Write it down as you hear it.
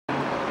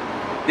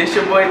This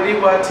your boy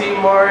Levi T.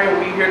 Mari, and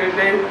we here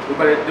today. We're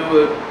about to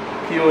do a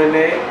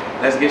Q&A.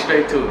 Let's get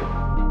straight to it.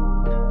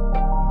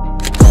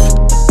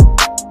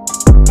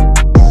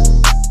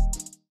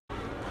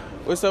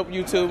 What's up,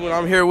 YouTube?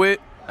 I'm here with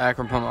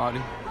Akram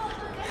Pamadi.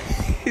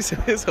 He said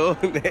his whole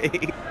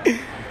name.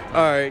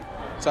 Alright,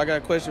 so I got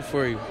a question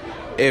for you.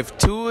 If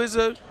 2 is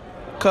a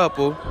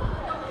couple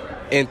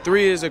and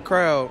 3 is a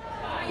crowd,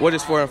 what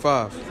is 4 and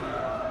 5?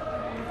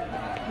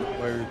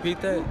 Wait,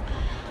 repeat that?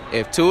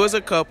 If 2 is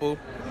a couple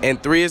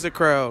and 3 is a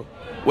crowd,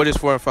 what is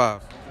 4 and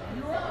 5?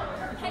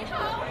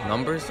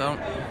 Numbers? I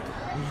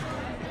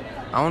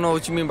don't know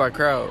what you mean by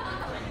crowd.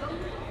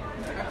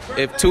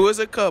 If 2 is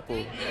a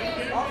couple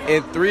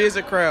and 3 is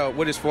a crowd,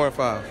 what is 4 and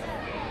 5?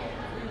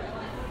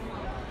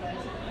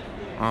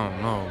 I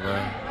don't know,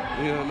 bro.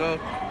 You don't know?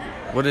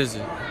 What is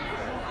it?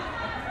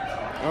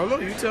 I don't know,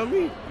 you tell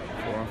me.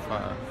 4 and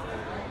 5.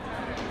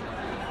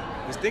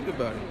 Just think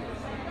about it.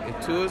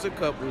 If 2 is a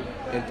couple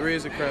and 3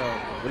 is a crowd,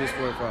 what is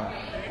 4 and 5?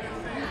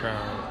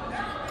 Crowd.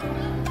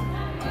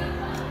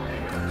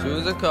 2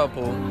 is a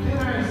couple.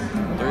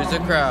 3 is a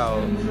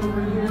crowd.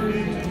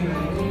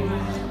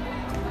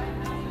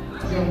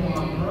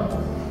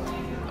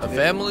 A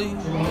family?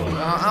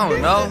 I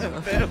don't know.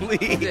 A family.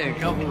 Yeah, a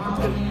couple. I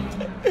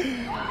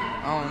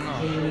don't know.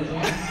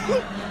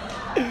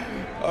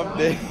 I'm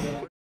dead.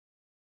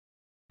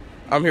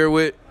 I'm here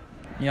with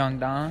Young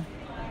Don.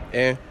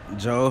 and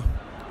Joe.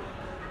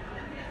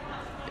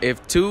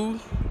 if 2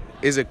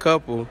 is a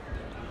couple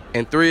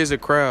and 3 is a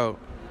crowd,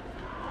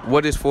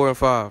 what is 4 and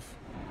 5?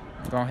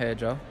 Go ahead,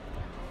 Joe.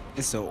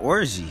 It's an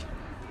orgy.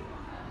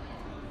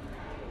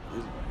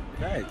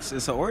 Facts.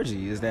 It's an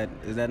orgy. Is that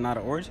not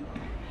an orgy?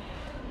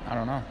 I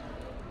don't know.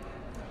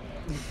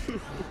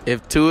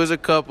 If 2 is a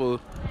couple,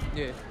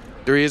 Yeah.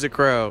 3 is a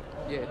crowd,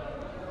 Yeah.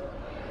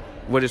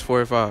 what is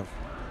 4 and 5?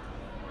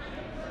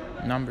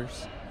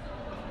 Numbers.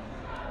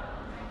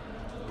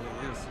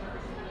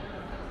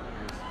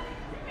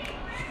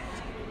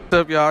 What's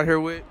up, y'all? Here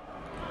with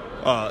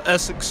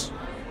Essex.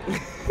 and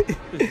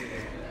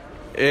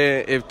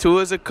if 2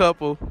 is a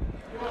couple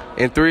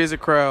and 3 is a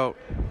crowd,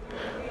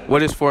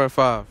 what is 4 and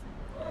 5?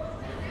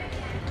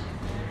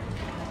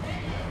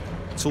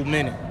 Too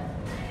many.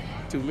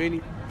 Too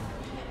many?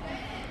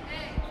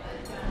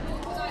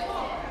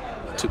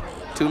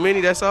 Too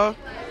many, that's all?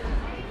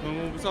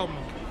 What we talking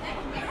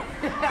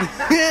about?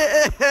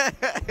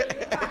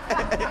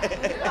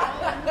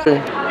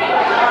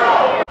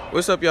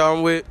 What's up, y'all?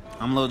 I'm with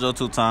I'm Lil Joe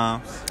 2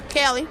 times.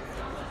 Kelly.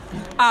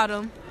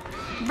 Autumn.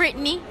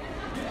 Brittany.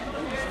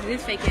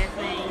 This fake ass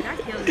name. I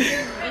killed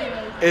it.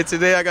 and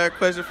today I got a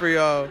question for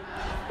y'all.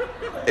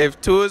 If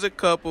 2 is a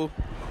couple,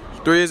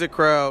 3 is a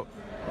crowd,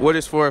 what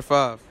is 4 and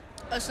 5?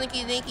 A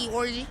slinky dinky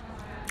orgy.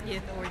 Yeah,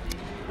 it's an orgy.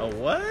 A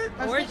what?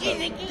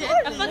 Orgy?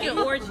 A fucking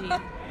orgy.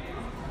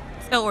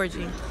 It's an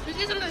orgy.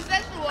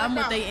 I'm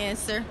with they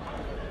answer.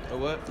 A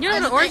what? You know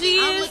what an orgy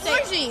I'm is? with they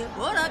orgy.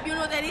 What up? You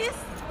know what that is?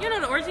 You know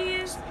what an orgy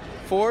is?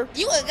 4?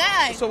 You a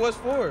guy. So what's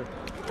 4?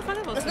 What the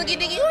fuck A slinky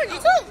dinky orgy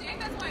too.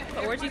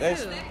 An orgy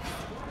Thanks. too.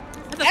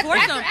 That's a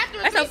foursome.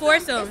 That's a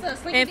foursome.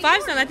 And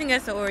fivesome, I think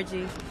that's an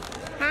orgy.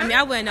 I mean,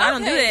 I wouldn't know. I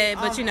don't do that,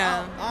 but you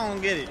know. I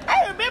don't get it.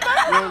 I remember.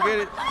 You don't get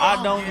it?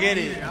 I don't get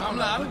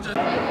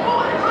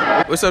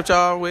it. What's up,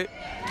 y'all? With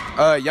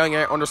Young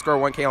Ant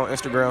 _1K on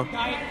Instagram.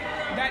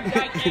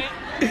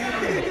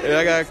 And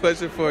I got a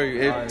question for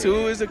you. If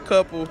 2 is a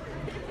couple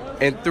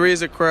and 3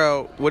 is a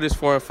crowd, what is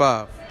 4 and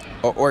 5?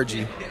 Or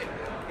orgy.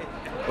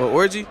 Or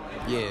orgy?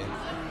 Yeah.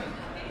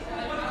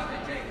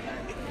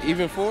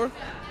 Even 4?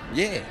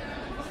 Yeah.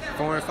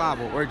 4 and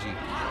 5 or orgy.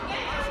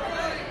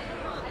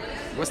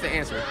 What's the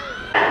answer?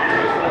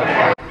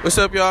 What's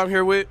up, y'all? I'm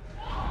here with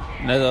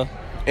Nether.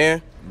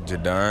 and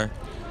Jadon.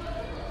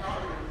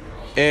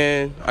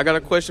 I got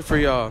a question for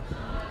y'all.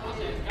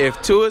 If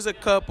 2 is a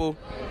couple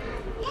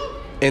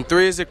and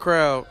 3 is a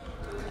crowd,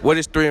 what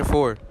is 3 and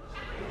 4?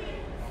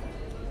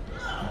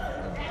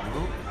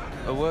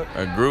 A what?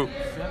 A group.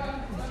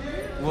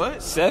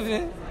 What?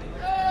 7?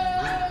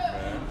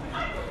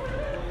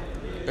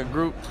 A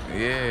group.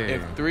 Yeah.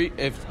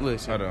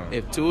 Listen, Hold on.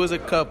 if 2 is a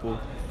couple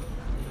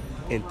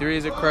and 3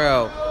 is a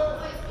crowd,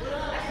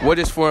 what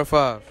is 4 and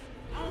 5?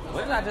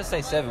 What did I just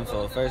say 7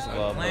 for, first of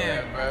all?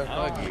 Clan, bro.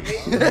 Fuck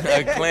it.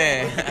 A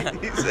clan.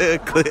 He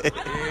said clan.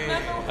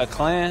 A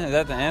clan? Is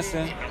that the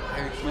answer?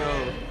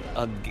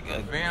 A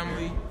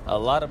family. A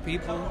lot of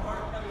people?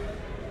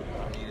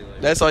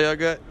 That's all y'all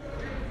got?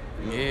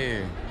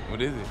 Yeah.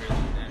 What is it?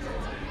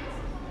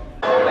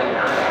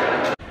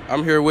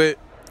 I'm here with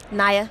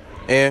Naya.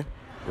 and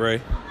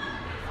Ray.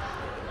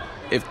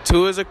 if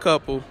 2 is a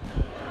couple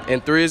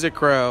and 3 is a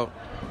crowd,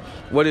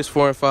 what is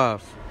 4 and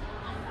 5?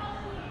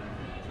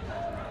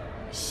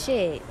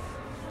 Shit.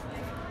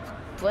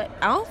 What?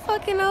 I don't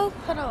fucking know.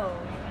 Hold on.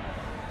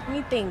 Let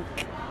me think.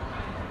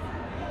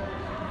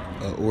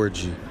 An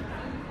orgy.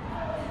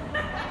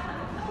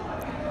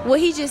 What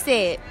he just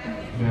said.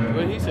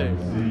 What did he say?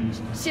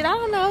 Shit, I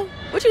don't know.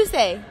 What you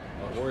say? An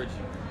orgy.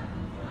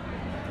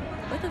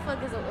 What the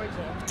fuck is an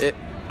orgy?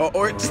 Or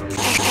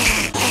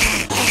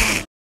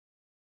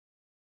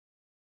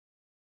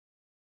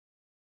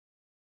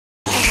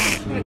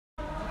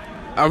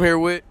I'm here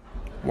with.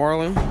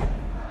 Marlon.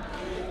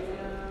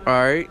 All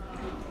right.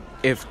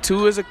 If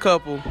 2 is a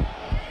couple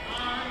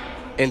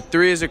and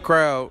 3 is a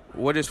crowd,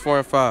 what is 4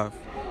 and 5?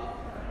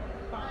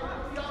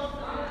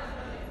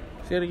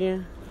 Say it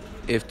again.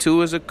 If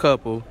 2 is a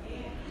couple,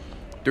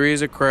 3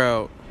 is a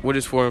crowd, what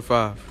is 4 and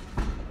 5?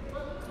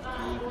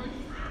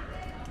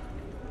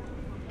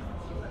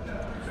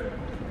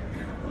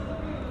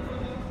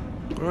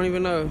 I don't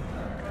even know.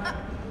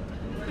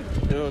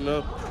 You don't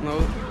know? No.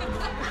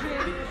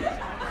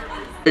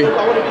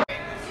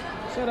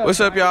 What's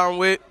up, y'all? I'm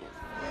with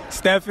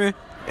Stephen.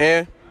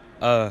 and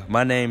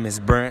My name is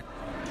Brent.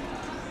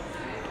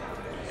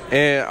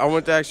 I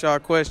want to ask y'all a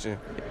question.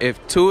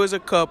 If 2 is a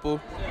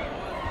couple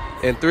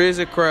and 3 is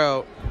a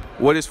crowd,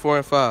 what is 4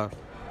 and 5?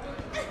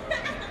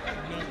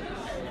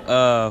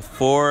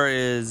 4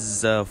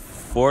 is a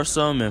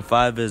foursome and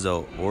 5 is a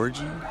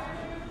orgy.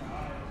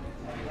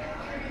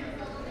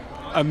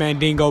 A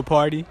Mandingo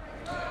party.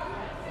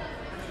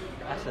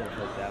 I should have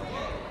put that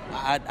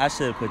one. I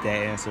should have put that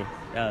answer.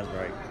 That was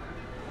right.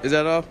 Is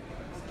that all?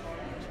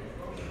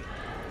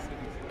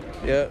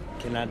 Yeah.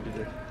 Can I do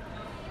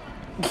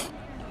this?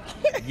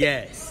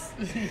 Yes.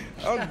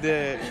 I'm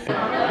dead.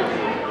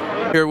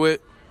 Here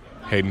with,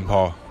 Hayden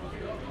Paul.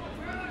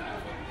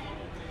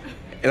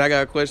 and I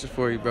got a question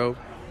for you, bro.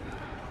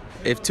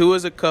 If 2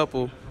 is a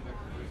couple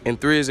and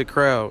 3 is a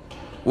crowd,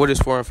 what is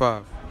 4 and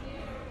 5?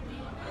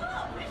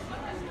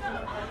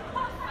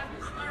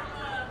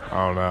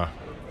 I don't know.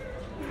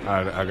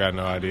 I got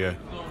no idea.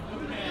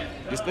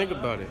 Just think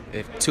about it.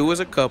 If 2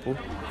 is a couple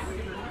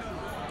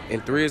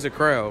and 3 is a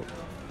crowd,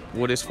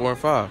 what is 4 and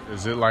 5?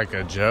 Is it like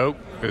a joke?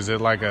 Is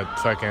it like a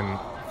fucking...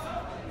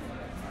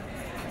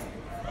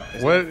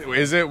 What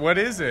is it? What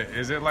is it?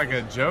 Is it like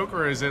a joke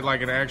or is it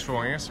like an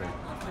actual answer?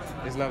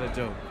 It's not a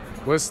joke.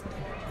 What's...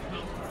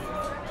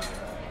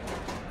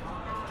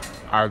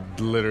 I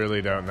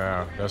literally don't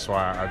know. That's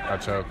why I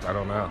choked. I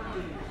don't know.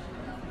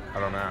 I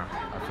don't know.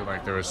 I feel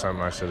like there was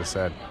something I should have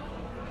said.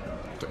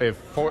 If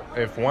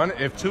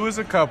 2 is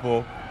a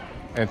couple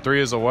and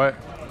 3 is a what?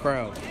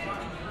 Crowd.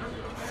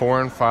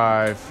 4 and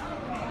 5.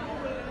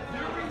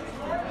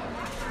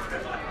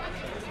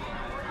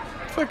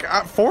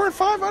 Fuck, 4 and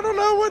 5? I don't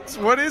know.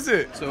 What is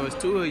it? So it's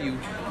 2 of you,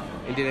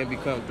 and then it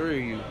become 3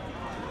 of you.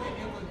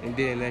 And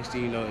then next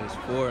thing you know, it's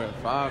 4 and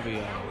 5 of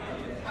y'all.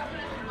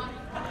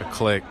 A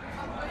click.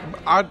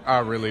 I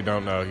really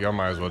don't know. Y'all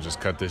might as well just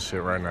cut this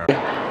shit right now.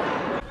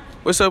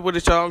 What's up with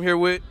it, y'all? I'm here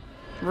with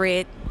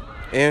Red.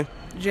 and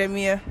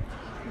Jamia.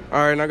 all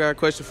right, and I got a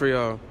question for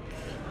y'all.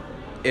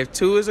 If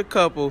 2 is a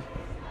couple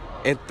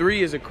and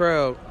 3 is a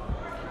crowd,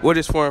 what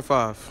is 4 and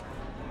 5?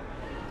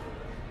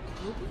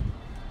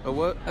 A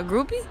what? A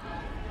groupie?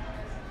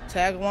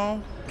 Tag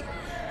along.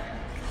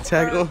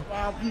 Tag along.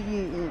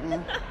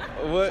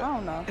 What? I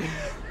don't know.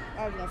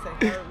 I was gonna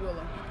say third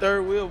wheeler.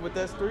 Third wheel, but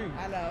that's 3.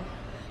 I know.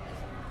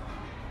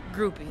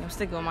 Groupie. I'm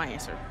sticking with my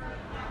answer.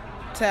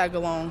 Tag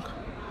along.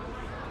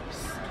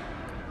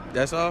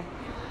 That's all?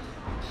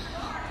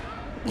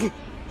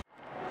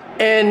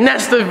 And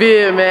that's the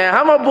vid, man.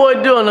 How my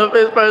boy doing up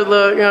his first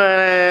look? You know what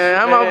I mean?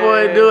 How my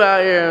boy do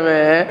out here,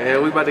 man?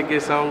 Man, we about to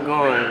get something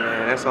going,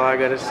 man. That's all I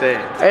gotta say.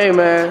 Hey,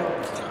 man.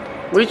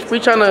 We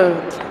trying to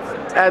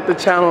add the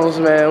channels,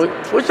 man.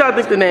 What y'all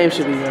think the name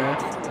should be, man?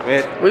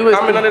 Man, We was-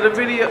 comment under the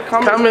video.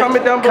 Comment down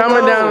below.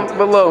 Comment down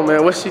below,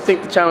 man. What you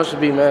think the channel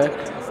should be, man?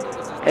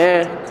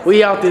 And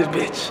we out this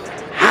bitch.